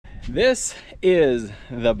This is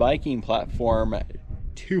the biking platform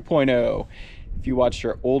 2.0. If you watched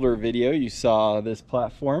our older video, you saw this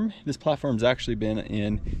platform. This platform's actually been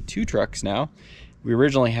in 2 trucks now. We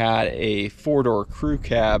originally had a 4-door crew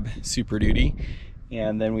cab Super Duty,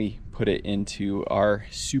 and then we put it into our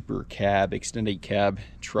Super Cab, extended cab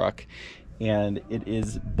truck. And it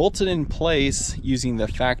is bolted in place using the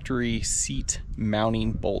factory seat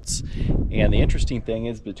mounting bolts. And the interesting thing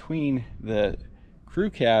is, between the crew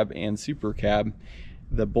cab and Super Cab,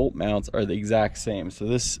 the bolt mounts are the exact same. So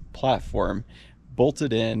this platform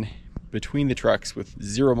bolted in between the trucks with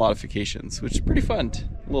 0 modifications, which is pretty fun.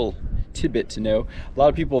 A little tidbit to know. A lot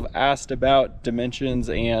of people have asked about dimensions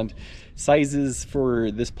and sizes for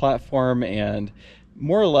this platform, and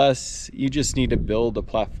more or less you just need to build a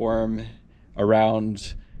platform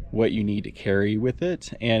around what you need to carry with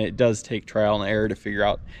it, and it does take trial and error to figure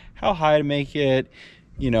out how high to make it,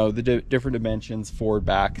 you know, the different dimensions, forward,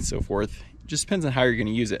 back, and so forth. It just depends on how you're going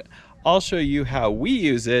to use it. I'll show you how we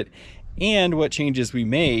use it and what changes we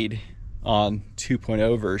made on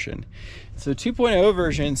 2.0 version. So 2.0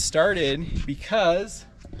 version started because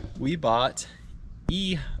we bought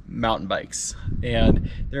mountain bikes, and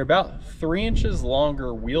they're about 3 inches longer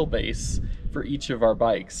wheelbase for each of our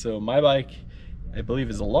bikes. So my bike, I believe,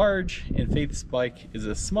 is a large, and Faith's bike is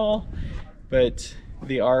a small, but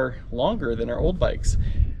they are longer than our old bikes.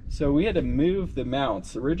 So we had to move the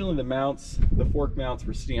mounts. Originally the fork mounts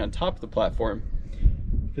were sitting on top of the platform.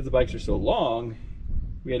 Because the bikes are so long,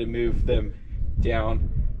 we had to move them down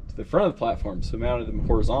to the front of the platform, so mounted them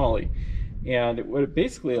horizontally. And what it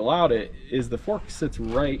basically allowed it is the fork sits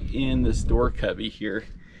right in this door cubby here.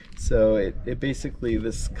 So it basically,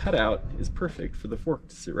 this cutout is perfect for the fork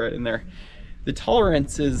to sit right in there. The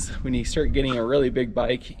tolerances, when you start getting a really big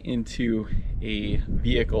bike into a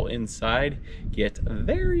vehicle inside, get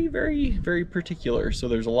very, very, very particular. So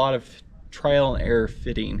there's a lot of trial and error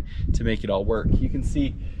fitting to make it all work. You can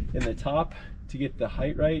see in the top, to get the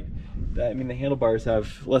height right, the handlebars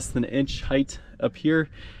have less than 1 inch height up here,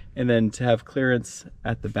 and then to have clearance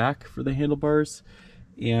at the back for the handlebars.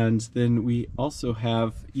 And then we also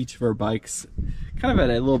have each of our bikes kind of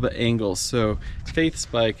at a little bit angle. So Faith's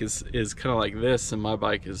bike is kind of like this, and my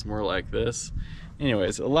bike is more like this.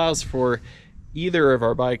 Anyways, it allows for either of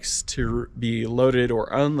our bikes to be loaded or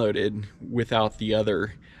unloaded without the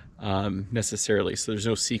other necessarily. So there's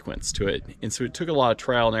no sequence to it. And so it took a lot of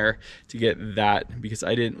trial and error to get that, because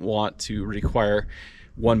I didn't want to require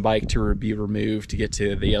one bike to be removed to get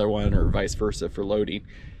to the other one, or vice versa for loading.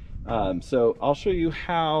 So I'll show you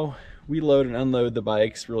how we load and unload the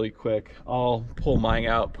bikes really quick. I'll pull mine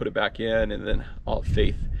out, put it back in, and then I'll have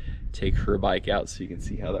Faith take her bike out so you can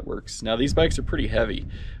see how that works. Now, these bikes are pretty heavy.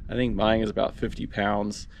 I think mine is about 50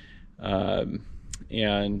 pounds. And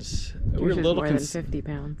we're a little, more than 50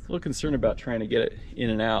 pounds. A little concerned about trying to get it in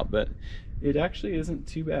and out, but it actually isn't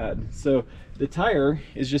too bad. So the tire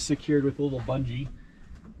is just secured with a little bungee,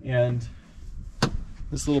 and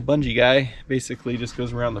this little bungee guy basically just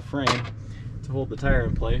goes around the frame to hold the tire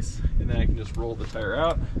in place, and then I can just roll the tire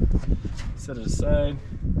out, set it aside,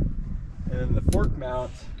 and then the fork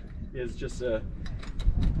mount is just a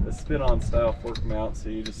spin-on style fork mount. So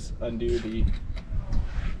you just undo the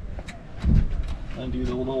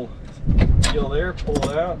little deal there, pull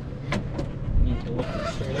it out, and you can lift it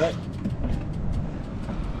straight up.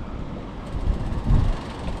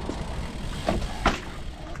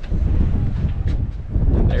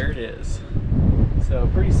 There it is. So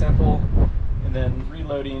pretty simple. And then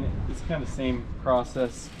reloading is kind of the same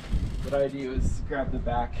process. What I do is grab the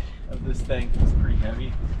back of this thing, it's pretty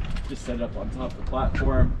heavy, just set it up on top of the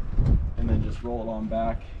platform, and then just roll it on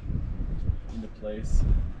back into place.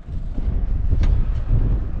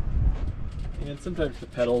 And sometimes the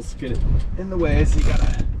pedals get in the way, so you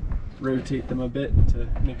gotta rotate them a bit to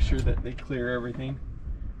make sure that they clear everything.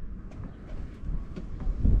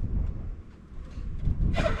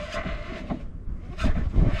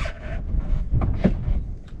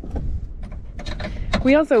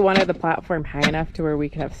 We also wanted the platform high enough to where we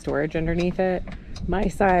could have storage underneath it. My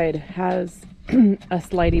side has a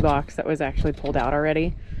slidey box that was actually pulled out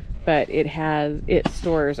already, but it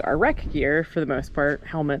stores our rec gear for the most part,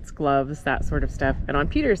 helmets, gloves, that sort of stuff. And on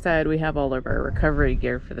Peter's side, we have all of our recovery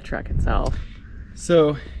gear for the truck itself.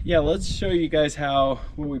 So yeah, let's show you guys what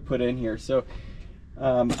we put in here. So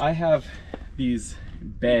I have these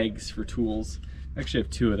bags for tools. I actually have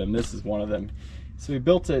 2 of them. This is one of them. So we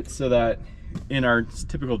built it so that in our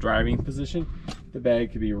typical driving position, the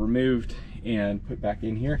bag could be removed and put back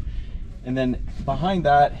in here. And then behind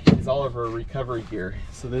that is all of our recovery gear.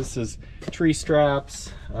 So this is tree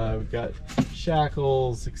straps, we've got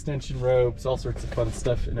shackles, extension ropes, all sorts of fun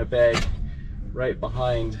stuff in a bag right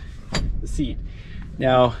behind the seat.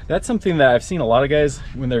 Now, that's something that I've seen a lot of guys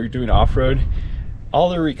when they're doing off-road. All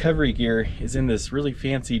their recovery gear is in this really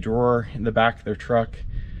fancy drawer in the back of their truck.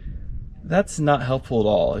 That's not helpful at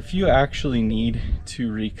all. If you actually need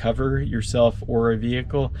to recover yourself or a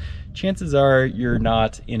vehicle, chances are you're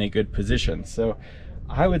not in a good position. So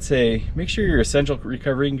I would say make sure your essential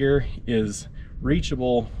recovery gear is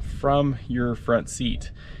reachable from your front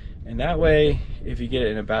seat. And that way, if you get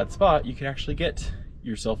it in a bad spot, you can actually get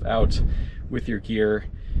yourself out with your gear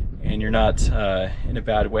and you're not in a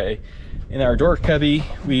bad way. In our door cubby,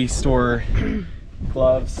 we store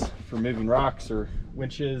gloves for moving rocks or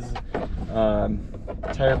winches,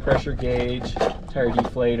 tire pressure gauge, tire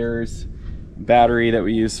deflators, battery that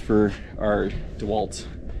we use for our DeWalt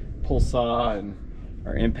pull saw and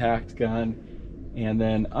our impact gun. And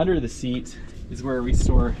then under the seat is where we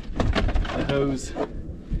store the hose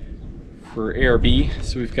for ARB.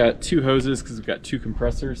 So we've got 2 hoses because we've got 2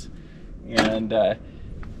 compressors, and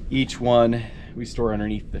each one we store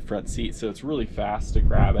underneath the front seat, so it's really fast to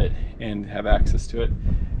grab it and have access to it.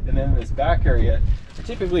 And then in this back area, I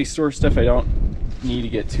typically store stuff I don't need to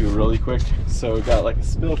get to really quick. So we've got like a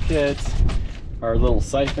spill kit, our little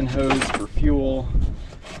siphon hose for fuel,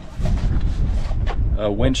 a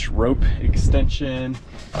winch rope extension,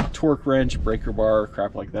 torque wrench, breaker bar,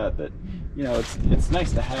 crap like that, you know, it's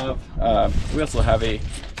nice to have. We also have a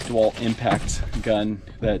DeWalt impact gun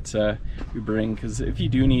that we bring, because if you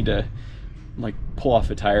do need to like pull off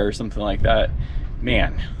a tire or something like that,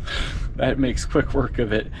 man, that makes quick work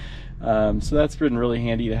of it. So that's been really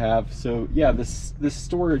handy to have. So yeah, this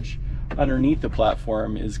storage underneath the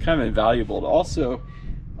platform is kind of invaluable. It also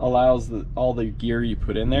allows all the gear you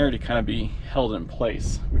put in there to kind of be held in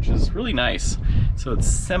place, which is really nice. So it's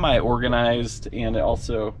semi-organized, and it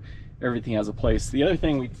also everything has a place. The other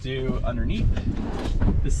thing we do underneath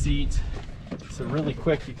the seat, so really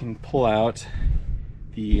quick, you can pull out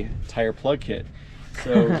the tire plug kit.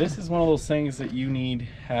 So this is one of those things that you need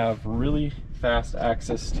have really fast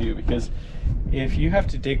access to, because if you have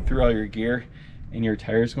to dig through all your gear and your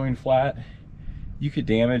tire's going flat, you could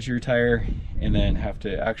damage your tire and then have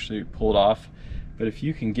to actually pull it off. But if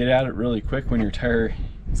you can get at it really quick when your tire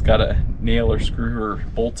has got a nail or screw or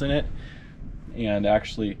bolt in it, and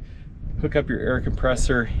actually hook up your air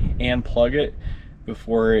compressor and plug it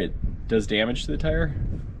before it does damage to the tire,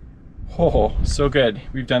 oh, so good.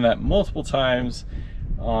 We've done that multiple times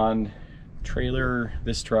on trailer,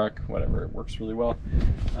 this truck, whatever. It works really well.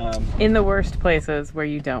 In the worst places where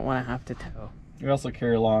you don't want to have to tow. We also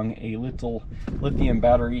carry along a little lithium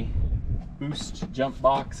battery boost jump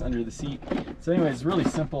box under the seat. So anyways, really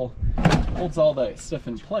simple, holds all that stuff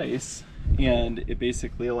in place, and it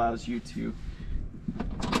basically allows you to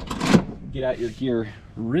get out your gear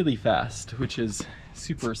really fast, which is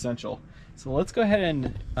super essential. So let's go ahead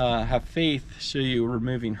and have Faith show you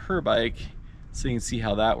removing her bike so you can see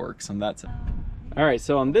how that works on that side. All right,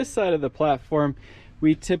 so on this side of the platform,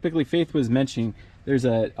 we typically, Faith was mentioning, there's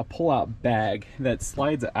a pull-out bag that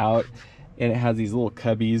slides out, and it has these little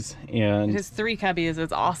cubbies. And it has 3 cubbies.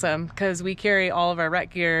 It's awesome because we carry all of our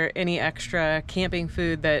rec gear, any extra camping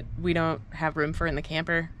food that we don't have room for in the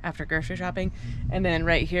camper after grocery shopping. And then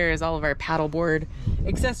right here is all of our paddleboard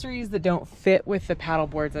accessories that don't fit with the paddle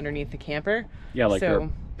boards underneath the camper. Yeah, like our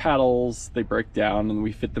paddles, they break down and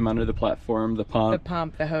we fit them under the platform, the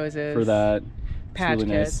pump, the hoses for that. Patch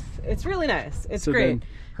really kits. Nice. It's really nice. It's so great.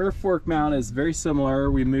 Her fork mount is very similar.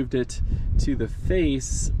 We moved it to the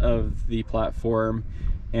face of the platform,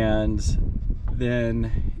 and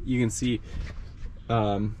then you can see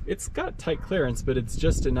it's got tight clearance, but it's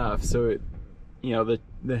just enough so it, you know,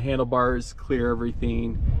 the handlebars clear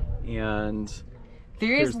everything, and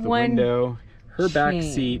there is the one window. Her back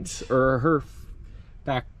seat, or her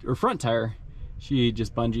back or front tire, she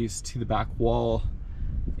just bungees to the back wall.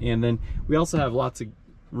 And then we also have lots of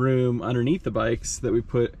room underneath the bikes that we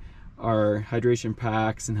put our hydration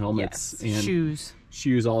packs and helmets, yes, and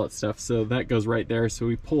shoes, all that stuff. So that goes right there. So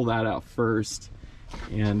we pull that out first.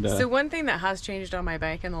 And so one thing that has changed on my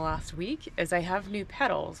bike in the last week is I have new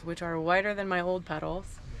pedals, which are wider than my old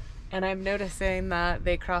pedals, and I'm noticing that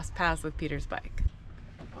they cross paths with Peter's bike.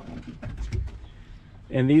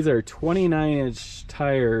 And these are 29-inch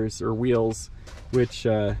tires or wheels, which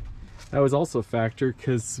that was also a factor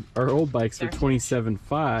because our old bikes were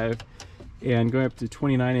 27.5, and going up to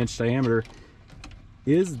 29-inch diameter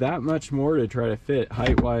is that much more to try to fit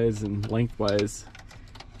height-wise and length-wise.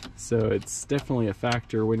 So it's definitely a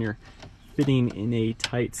factor when you're fitting in a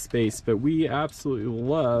tight space, but we absolutely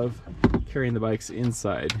love carrying the bikes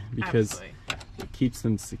inside because it keeps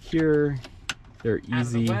them secure. They're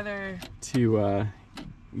easy to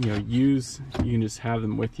you know, use. You can just have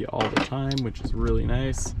them with you all the time, which is really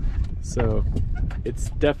nice. So it's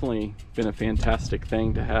definitely been a fantastic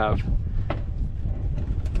thing to have.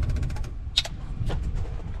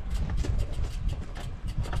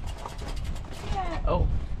 Oh,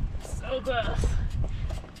 so close.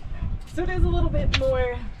 So it is a little bit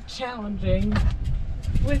more challenging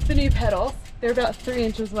with the new pedals. They're about 3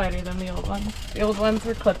 inches wider than the old ones. The old ones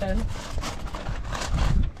were clip-in.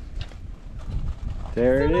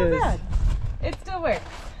 There it is. Bad. It still works.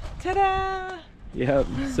 Ta-da! Yep,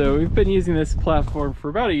 so we've been using this platform for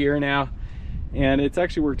about a year now, and it's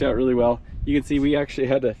actually worked out really well. You can see we actually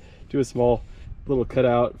had to do a small little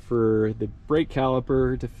cutout for the brake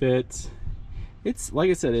caliper to fit. It's, like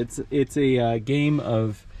I said, it's a game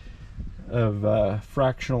of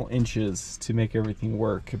fractional inches to make everything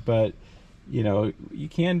work, but you know, you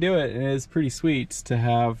can do it, and it's pretty sweet to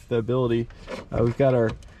have the ability. We've got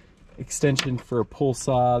our extension for a pull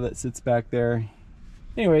saw that sits back there.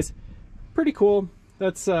 Anyways, pretty cool.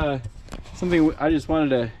 That's something I just wanted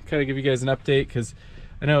to kind of give you guys an update, because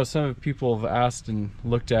I know some people have asked and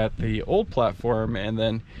looked at the old platform and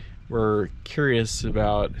then were curious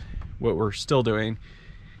about what we're still doing.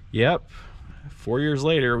 Yep, 4 years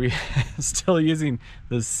later, we still using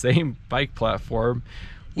the same bike platform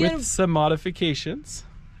with some modifications.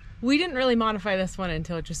 We didn't really modify this one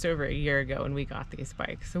until just over a year ago when we got these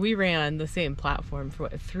bikes. So we ran the same platform for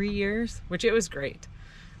what, 3 years, which it was great.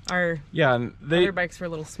 Our other bikes were a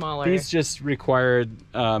little smaller. These just required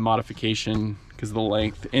modification because of the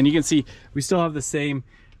length. And you can see we still have the same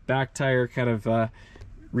back tire kind of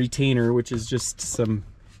retainer, which is just some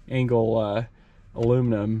angle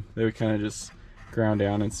aluminum that we kind of just ground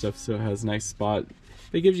down and stuff, so it has a nice spot.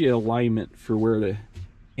 It gives you alignment for where to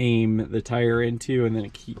aim the tire into, and then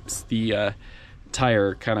it keeps the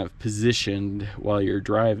tire kind of positioned while you're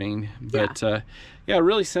driving. But yeah,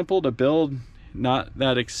 really simple to build, not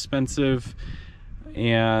that expensive,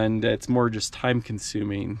 and it's more just time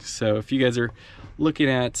consuming. So if you guys are looking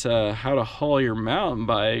at how to haul your mountain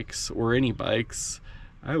bikes or any bikes,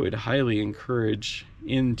 I would highly encourage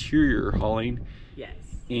interior hauling. Yes.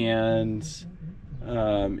 And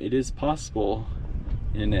it is possible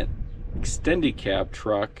in an extended cab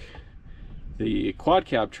truck. The quad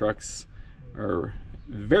cab trucks are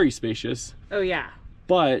very spacious. Oh yeah.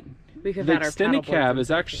 But the extended cab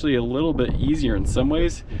is actually a little bit easier in some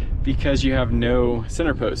ways because you have no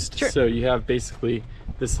center post. Sure. So you have basically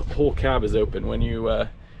this whole cab is open when you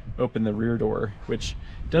open the rear door, which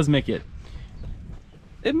does make it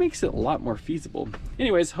makes it a lot more feasible.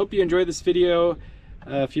 Anyways, hope you enjoyed this video.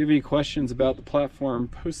 If you have any questions about the platform,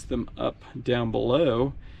 post them up down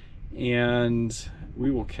below, and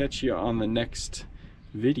we will catch you on the next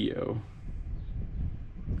video.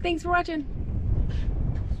 Thanks for watching.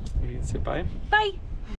 You can say bye. Bye.